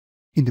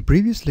In the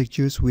previous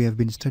lectures, we have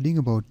been studying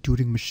about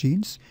Turing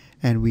machines,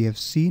 and we have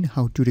seen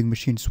how Turing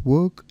machines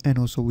work, and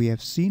also we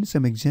have seen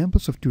some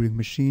examples of Turing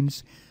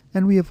machines,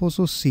 and we have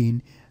also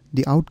seen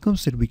the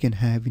outcomes that we can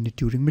have in a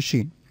Turing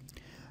machine.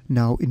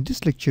 Now, in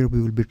this lecture,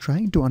 we will be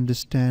trying to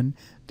understand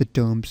the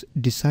terms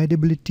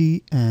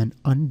decidability and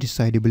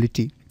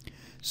undecidability.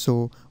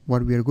 So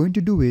what we are going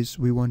to do is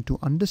we want to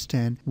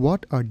understand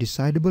what are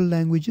decidable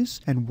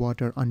languages and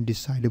what are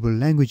undecidable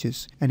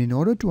languages. And in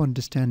order to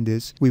understand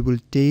this, we will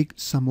take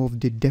some of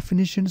the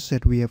definitions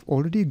that we have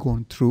already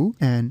gone through,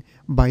 and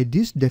by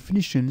these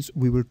definitions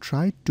we will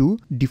try to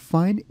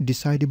define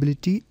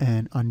decidability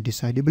and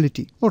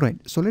undecidability.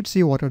 Alright, so let's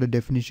see what are the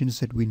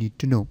definitions that we need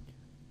to know.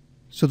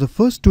 So the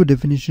first two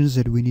definitions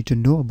that we need to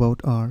know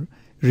about are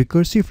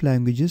recursive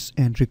languages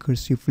and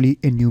recursively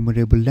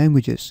enumerable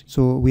languages.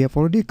 So we have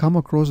already come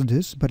across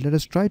this, but let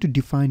us try to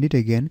define it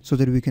again so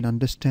that we can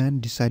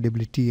understand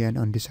decidability and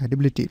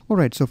undecidability.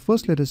 Alright, so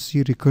first let us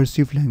see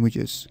recursive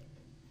languages.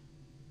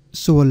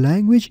 So a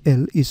language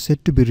L is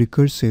said to be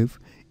recursive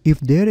if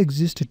there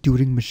exists a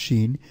Turing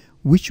machine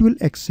which will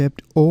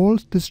accept all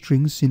the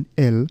strings in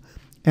L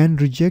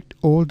and reject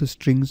all the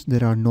strings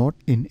that are not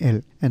in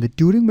L, and the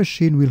Turing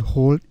machine will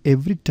hold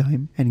every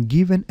time and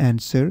give an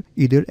answer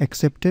either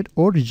accepted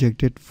or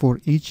rejected for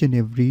each and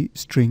every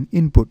string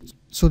input.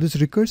 So these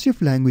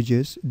recursive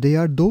languages, they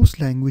are those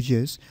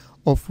languages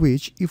of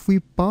which if we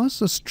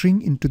pass a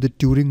string into the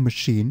Turing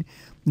machine,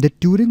 the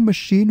Turing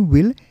machine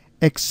will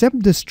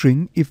accept the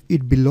string if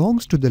it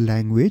belongs to the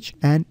language,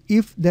 and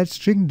if that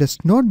string does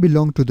not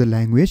belong to the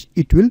language,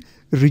 it will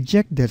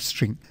reject that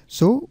string.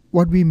 So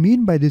what we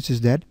mean by this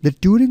is that the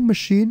Turing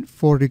machine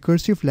for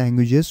recursive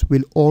languages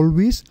will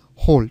always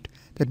hold.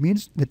 That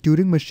means the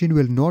Turing machine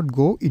will not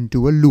go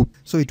into a loop.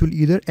 So it will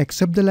either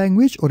accept the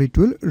language or it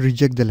will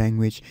reject the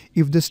language.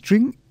 If the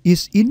string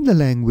is in the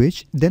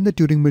language, then the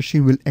Turing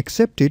machine will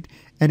accept it,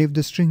 and if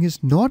the string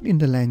is not in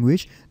the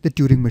language, the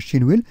Turing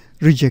machine will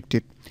reject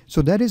it.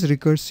 So that is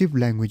recursive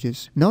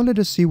languages. Now let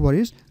us see what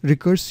is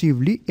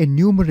recursively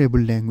enumerable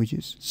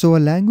languages. So a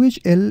language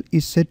L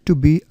is said to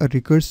be a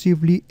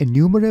recursively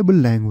enumerable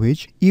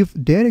language if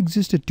there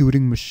exists a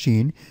Turing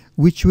machine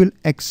which will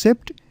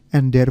accept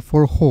and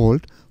therefore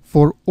hold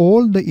for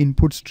all the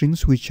input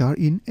strings which are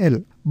in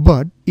L,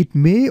 but it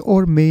may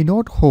or may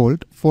not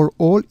hold for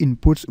all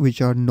inputs which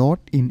are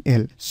not in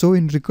L. So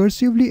in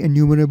recursively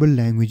enumerable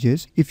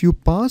languages, if you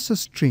pass a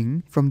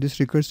string from this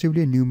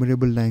recursively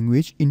enumerable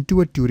language into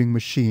a Turing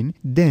machine,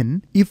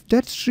 then if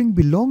that string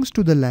belongs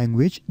to the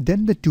language,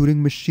 then the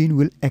Turing machine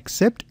will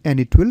accept and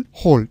it will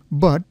hold.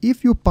 But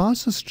if you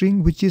pass a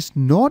string which is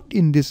not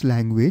in this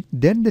language,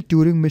 then the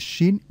Turing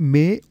machine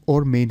may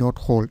or may not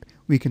hold.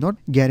 We cannot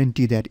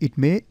guarantee that. It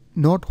may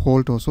not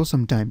hold also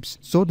sometimes.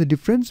 So the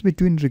difference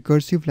between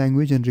recursive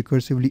language and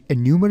recursively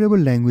enumerable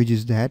language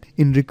is that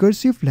in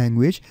recursive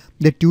language,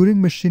 the Turing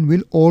machine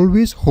will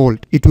always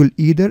hold. It will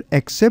either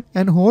accept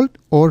and hold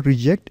or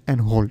reject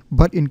and hold.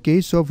 But in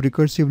case of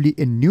recursively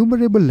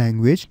enumerable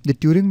language, the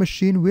Turing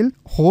machine will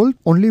hold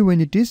only when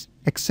it is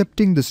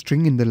accepting the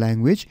string in the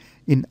language.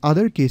 In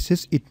other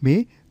cases, it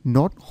may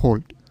not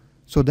hold.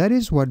 So that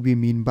is what we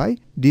mean by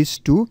these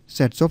two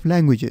sets of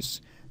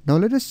languages. Now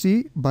let us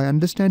see, by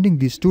understanding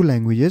these two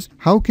languages,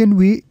 how can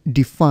we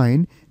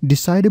define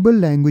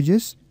decidable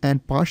languages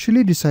and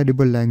partially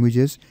decidable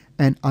languages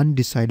and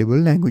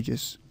undecidable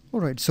languages.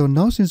 Alright, so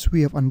now since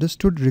we have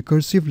understood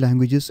recursive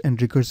languages and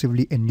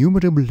recursively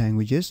enumerable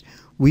languages,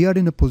 we are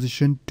in a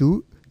position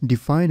to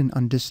define and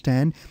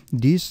understand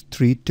these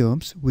three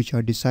terms, which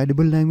are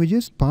decidable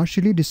languages,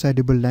 partially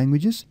decidable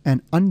languages,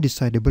 and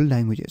undecidable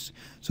languages.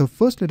 So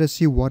first let us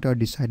see what are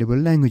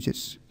decidable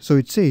languages. So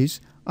it says,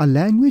 a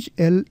language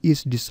L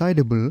is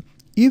decidable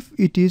if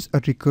it is a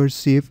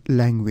recursive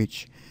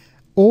language.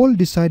 All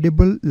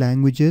decidable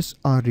languages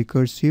are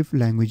recursive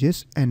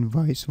languages and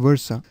vice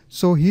versa.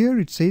 So here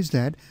it says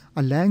that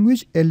a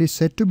language L is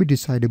said to be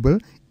decidable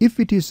if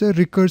it is a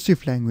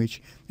recursive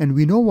language. And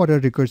we know what are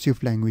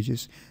recursive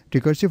languages.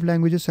 Recursive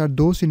languages are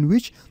those in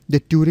which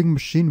the Turing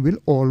machine will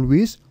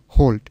always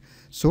hold.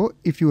 So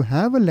if you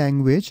have a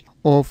language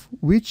of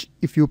which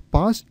if you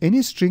pass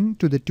any string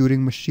to the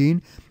Turing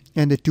machine,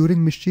 and the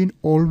Turing machine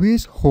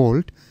always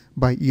hold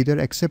by either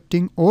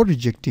accepting or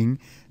rejecting,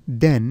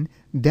 then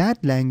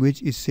that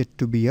language is said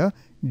to be a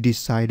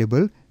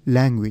decidable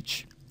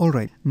language.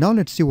 Alright, now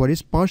let's see what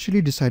is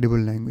partially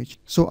decidable language.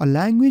 So a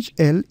language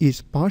L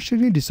is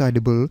partially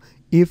decidable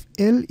if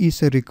L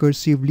is a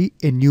recursively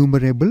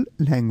enumerable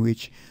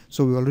language.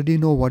 So we already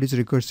know what is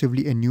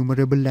recursively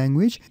enumerable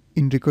language.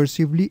 In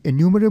recursively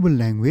enumerable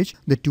language,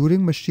 the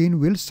Turing machine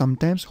will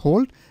sometimes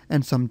hold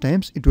and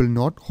sometimes it will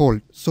not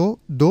hold. So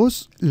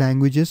those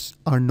languages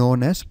are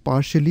known as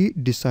partially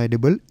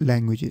decidable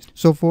languages.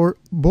 So for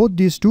both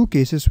these two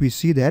cases, we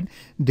see that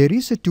there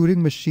is a Turing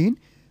machine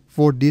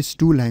for these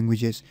two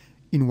languages.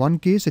 In one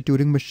case, a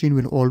Turing machine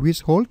will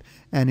always hold,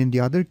 and in the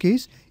other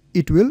case,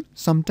 it will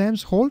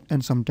sometimes hold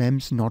and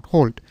sometimes not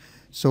hold.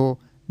 So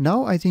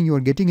now I think you are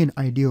getting an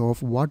idea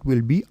of what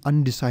will be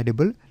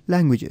undecidable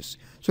languages.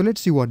 So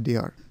let's see what they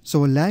are.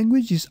 So a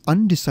language is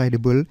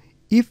undecidable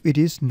if it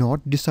is not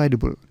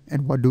decidable.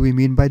 And what do we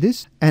mean by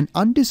this? An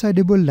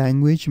undecidable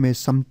language may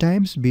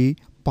sometimes be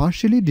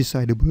partially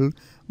decidable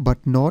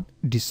but not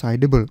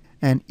decidable.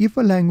 And if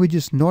a language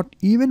is not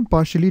even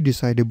partially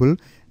decidable,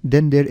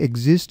 then there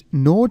exists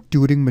no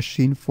Turing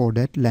machine for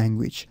that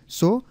language.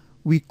 So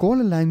we call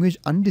a language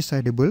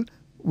undecidable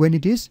when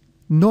it is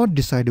not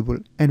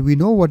decidable, and we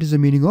know what is the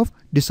meaning of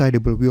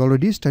decidable. We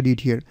already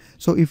studied here.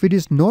 So if it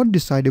is not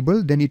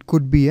decidable, then it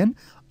could be an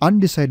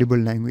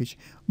undecidable language.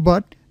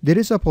 But there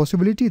is a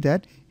possibility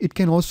that it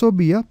can also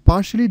be a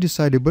partially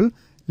decidable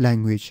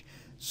language.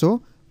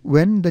 So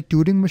when the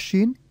Turing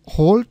machine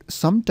holds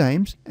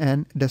sometimes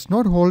and does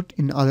not hold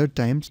in other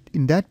times,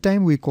 in that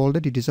time we call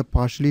that it is a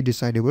partially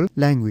decidable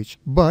language.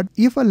 But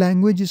if a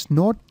language is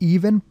not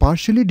even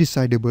partially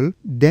decidable,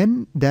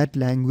 then that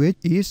language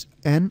is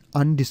an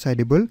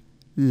undecidable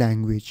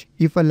language.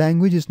 If a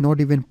language is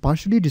not even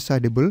partially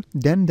decidable,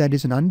 then that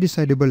is an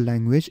undecidable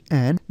language,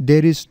 and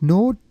there is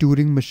no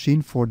Turing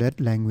machine for that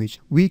language.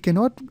 We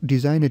cannot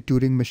design a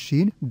Turing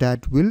machine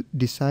that will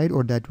decide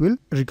or that will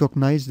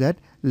recognize that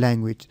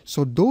language.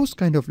 So those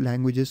kind of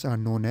languages are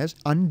known as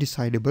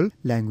undecidable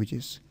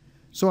languages.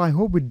 So I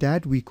hope with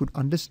that we could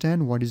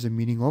understand what is the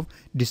meaning of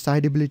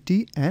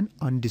decidability and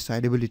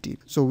undecidability.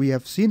 So we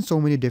have seen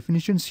so many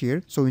definitions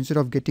here. So instead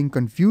of getting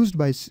confused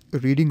by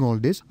reading all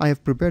this, I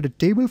have prepared a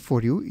table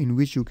for you in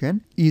which you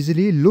can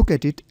easily look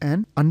at it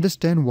and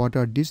understand what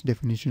are these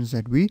definitions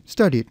that we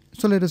studied.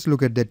 So let us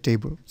look at that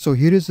table. So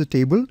here is the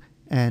table.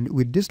 And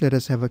with this, let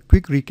us have a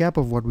quick recap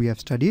of what we have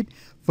studied.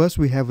 First,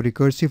 we have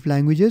recursive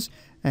languages.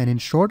 And in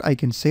short, I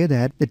can say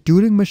that the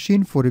Turing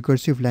machine for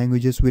recursive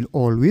languages will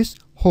always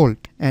hold.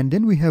 And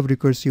then we have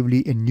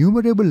recursively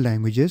enumerable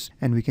languages.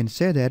 And we can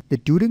say that the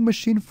Turing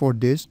machine for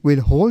this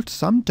will hold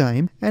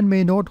sometime and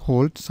may not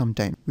hold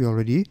sometime. We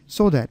already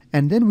saw that.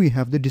 And then we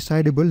have the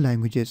decidable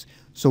languages.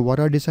 So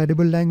what are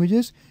decidable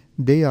languages?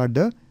 They are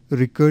the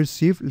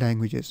recursive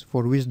languages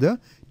for which the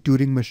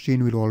Turing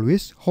machine will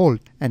always hold.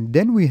 And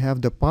then we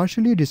have the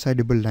partially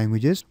decidable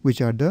languages,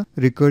 which are the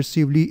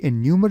recursively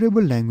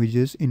enumerable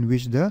languages in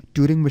which the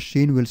Turing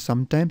machine will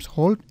sometimes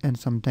hold and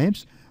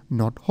sometimes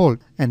not hold.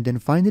 And then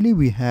finally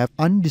we have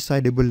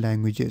undecidable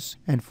languages,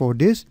 and for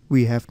this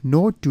we have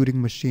no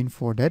Turing machine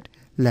for that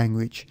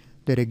language.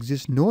 There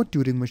exists no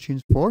Turing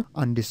machines for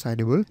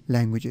undecidable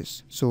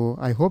languages. So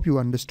I hope you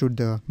understood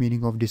the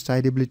meaning of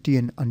decidability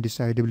and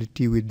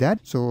undecidability with that.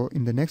 So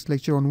in the next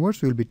lecture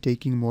onwards, we'll be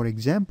taking more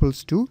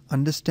examples to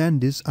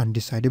understand this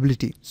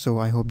undecidability. So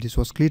I hope this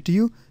was clear to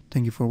you.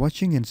 Thank you for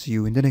watching and see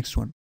you in the next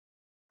one.